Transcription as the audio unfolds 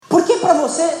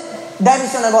você deve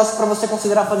ser um negócio para você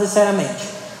considerar fazer seriamente?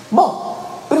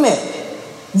 Bom, primeiro,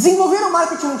 desenvolver o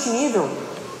marketing multinível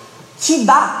te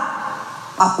dá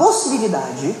a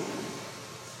possibilidade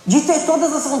de ter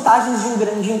todas as vantagens de um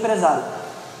grande empresário.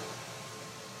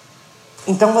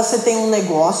 Então você tem um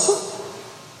negócio,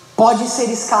 pode ser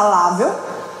escalável,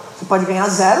 você pode ganhar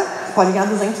 0, você pode ganhar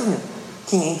 200 mil,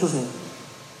 500 mil.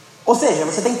 Ou seja,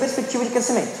 você tem perspectiva de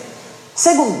crescimento.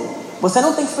 Segundo, você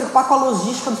não tem que se preocupar com a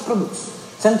logística dos produtos.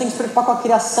 Você não tem que se preocupar com a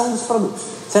criação dos produtos.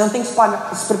 Você não tem que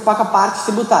se preocupar com a parte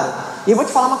tributária. E eu vou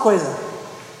te falar uma coisa.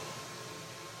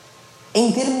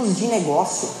 Em termos de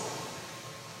negócio,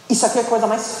 isso aqui é a coisa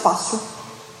mais fácil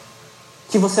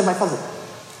que você vai fazer.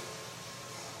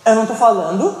 Eu não estou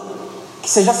falando que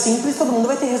seja simples, todo mundo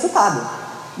vai ter resultado.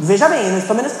 Veja bem, eu não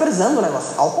estou menosprezando o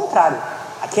negócio. Ao contrário,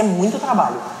 aqui é muito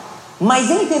trabalho.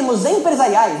 Mas em termos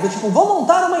empresariais, do tipo, vou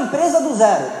montar uma empresa do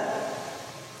zero.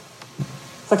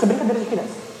 Isso aqui é brincadeira de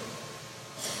criança.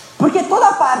 Porque toda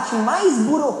a parte mais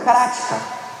burocrática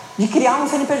de criar um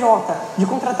CNPJ, de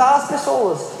contratar as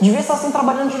pessoas, de ver se elas estão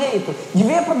trabalhando direito, de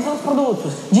ver a produção dos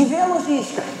produtos, de ver a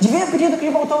logística, de ver o pedido que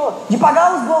voltou, de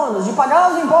pagar os bônus, de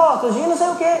pagar os impostos, de não sei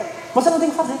o que, você não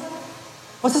tem que fazer.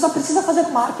 Você só precisa fazer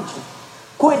marketing.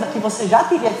 Coisa que você já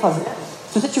teria que fazer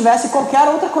se você tivesse qualquer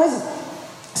outra coisa.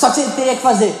 Só que você teria que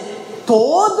fazer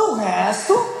todo o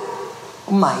resto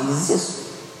mais isso.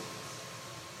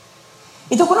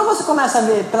 Então quando você começa a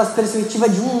ver pela perspectiva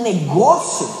de um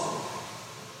negócio,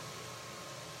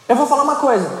 eu vou falar uma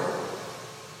coisa.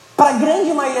 Para a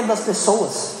grande maioria das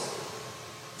pessoas,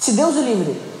 se Deus o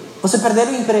livre, você perder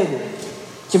o emprego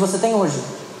que você tem hoje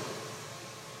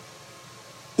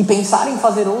e pensar em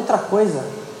fazer outra coisa,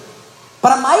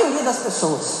 para a maioria das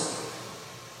pessoas,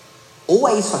 ou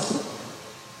é isso aqui,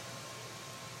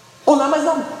 ou não é mais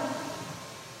não.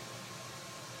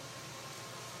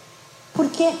 Por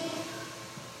quê?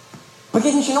 Porque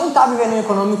a gente não está vivendo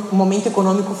um momento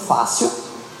econômico fácil,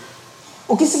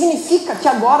 o que significa que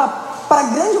agora, para a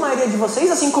grande maioria de vocês,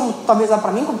 assim como talvez lá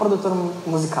para mim como produtor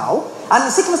musical, a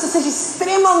não ser que você seja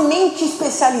extremamente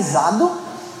especializado,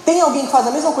 tem alguém que faz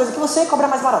a mesma coisa que você e cobra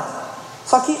mais barato.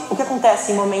 Só que o que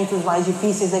acontece em momentos mais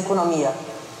difíceis da economia?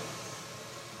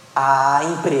 A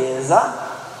empresa,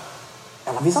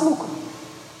 ela visa lucro.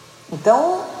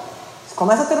 Então, você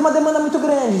começa a ter uma demanda muito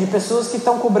grande de pessoas que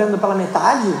estão cobrando pela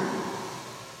metade.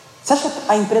 Você acha que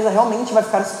a empresa realmente vai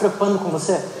ficar se preocupando com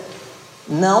você?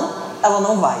 Não, ela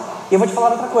não vai. E eu vou te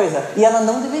falar outra coisa, e ela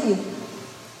não deveria.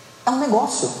 É um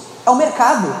negócio, é um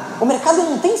mercado. O mercado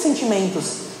não tem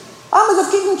sentimentos. Ah, mas eu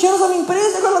fiquei 20 anos na minha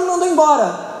empresa e agora ela me mandou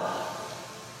embora.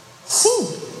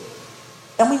 Sim,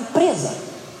 é uma empresa.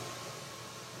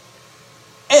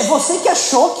 É você que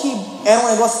achou que era um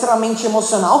negócio extremamente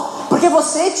emocional, porque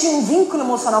você tinha um vínculo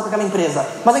emocional com aquela empresa.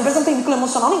 Mas a empresa não tem vínculo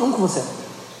emocional nenhum com você.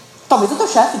 Talvez o teu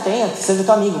chefe tenha, que seja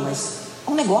teu amigo, mas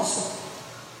é um negócio.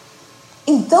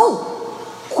 Então,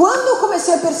 quando eu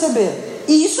comecei a perceber,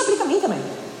 e isso aplica a mim também,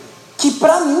 que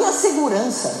para minha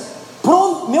segurança,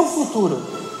 pro meu futuro,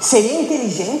 seria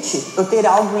inteligente eu ter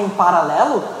algo em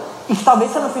paralelo, e que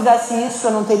talvez se eu não fizesse isso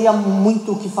eu não teria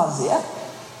muito o que fazer,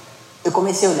 eu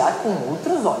comecei a olhar com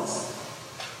outros olhos.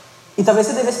 E talvez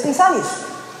você devesse pensar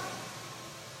nisso.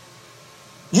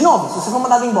 De novo, se você for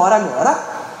mandado embora agora,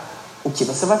 o que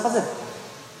você vai fazer?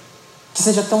 Que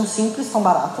seja tão simples, tão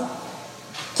barato,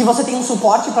 que você tenha um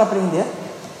suporte para aprender,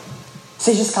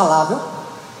 seja escalável.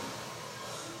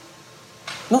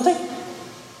 Não tem.